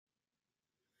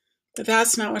But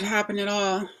that's not what happened at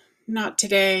all. Not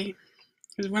today.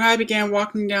 Because when I began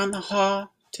walking down the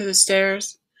hall to the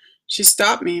stairs, she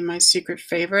stopped me, my secret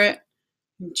favorite,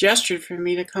 and gestured for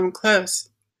me to come close.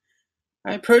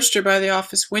 I approached her by the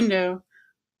office window,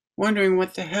 wondering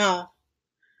what the hell.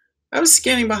 I was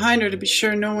scanning behind her to be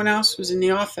sure no one else was in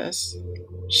the office.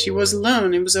 She was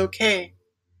alone. It was okay.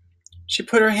 She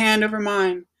put her hand over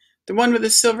mine, the one with the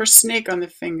silver snake on the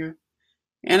finger,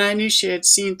 and I knew she had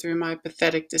seen through my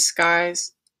pathetic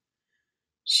disguise.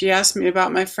 She asked me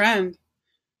about my friend.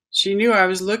 She knew I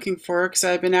was looking for her because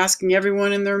I had been asking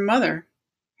everyone and their mother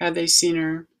had they seen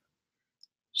her.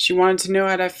 She wanted to know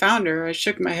had I found her. I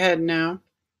shook my head no.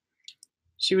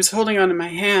 She was holding onto my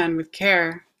hand with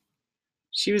care.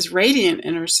 She was radiant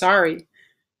in her sorry,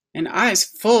 and eyes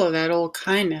full of that old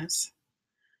kindness.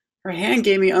 Her hand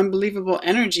gave me unbelievable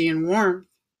energy and warmth.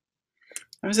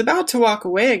 I was about to walk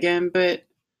away again, but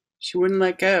she wouldn't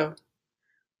let go.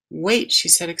 Wait, she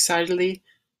said excitedly,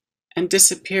 and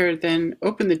disappeared, then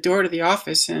opened the door to the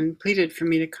office and pleaded for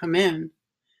me to come in.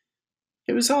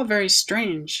 It was all very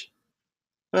strange,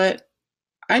 but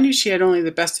I knew she had only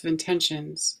the best of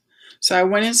intentions, so I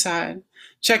went inside,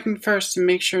 checking first to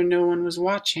make sure no one was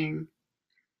watching.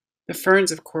 The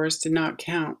ferns, of course, did not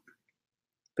count.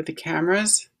 But the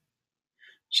cameras?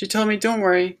 She told me, don't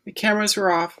worry, the cameras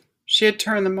were off. She had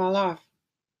turned them all off.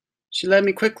 She led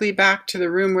me quickly back to the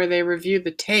room where they reviewed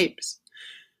the tapes.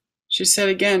 She said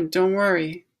again, don't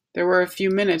worry, there were a few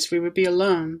minutes we would be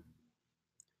alone.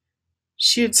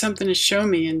 She had something to show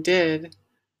me and did.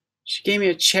 She gave me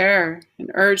a chair and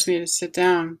urged me to sit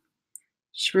down.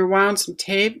 She rewound some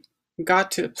tape and got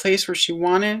to the place where she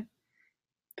wanted,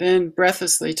 then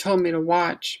breathlessly told me to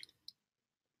watch.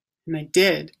 And I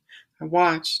did. I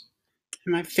watched,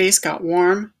 and my face got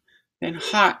warm, then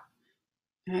hot,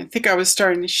 and I think I was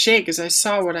starting to shake as I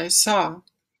saw what I saw.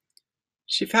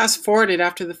 She fast-forwarded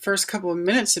after the first couple of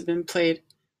minutes had been played,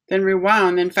 then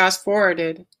rewound, then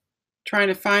fast-forwarded, trying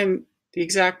to find the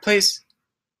exact place.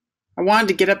 I wanted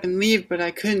to get up and leave, but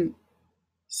I couldn't.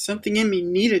 Something in me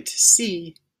needed to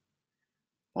see.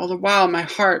 All the while, my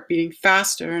heart beating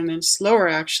faster and then slower,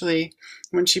 actually,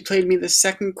 when she played me the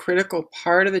second critical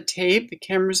part of the tape the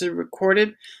cameras had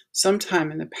recorded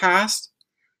sometime in the past.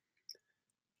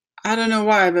 I don't know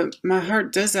why, but my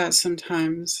heart does that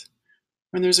sometimes.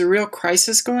 When there's a real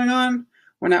crisis going on,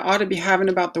 when I ought to be having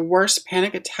about the worst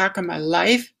panic attack of my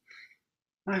life,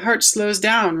 my heart slows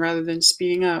down rather than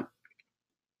speeding up.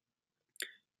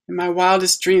 In my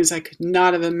wildest dreams, I could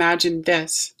not have imagined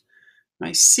this.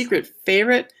 My secret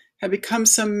favorite had become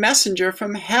some messenger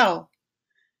from hell,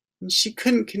 and she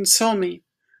couldn't console me,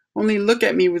 only look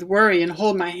at me with worry and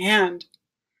hold my hand.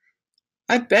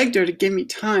 I begged her to give me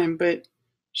time, but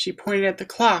she pointed at the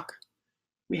clock.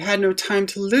 We had no time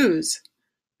to lose.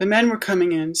 The men were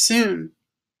coming in soon.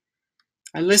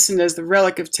 I listened as the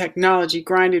relic of technology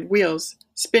grinded wheels,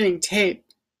 spinning tape,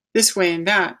 this way and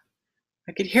that.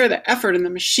 I could hear the effort in the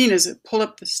machine as it pulled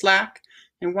up the slack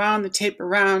and wound the tape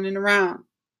around and around.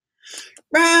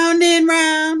 Round and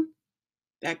round.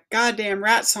 That goddamn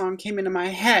rat song came into my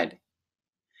head.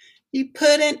 You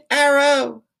put an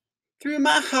arrow through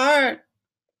my heart.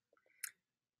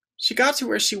 She got to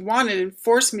where she wanted and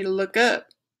forced me to look up.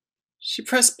 She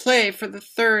pressed play for the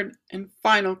third and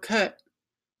final cut,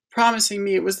 promising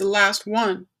me it was the last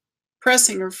one,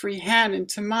 pressing her free hand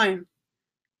into mine,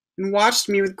 and watched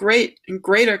me with great and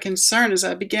greater concern as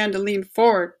I began to lean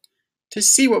forward to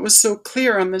see what was so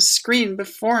clear on the screen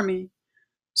before me,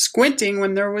 squinting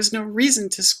when there was no reason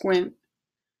to squint.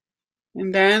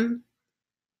 And then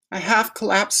I half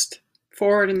collapsed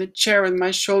forward in the chair with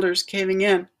my shoulders caving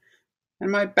in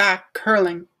and my back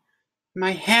curling,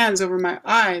 my hands over my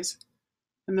eyes,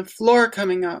 and the floor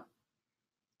coming up,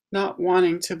 not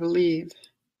wanting to believe.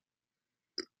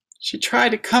 She tried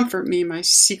to comfort me, my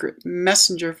secret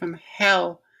messenger from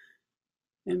hell,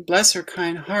 and bless her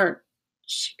kind heart,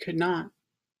 she could not.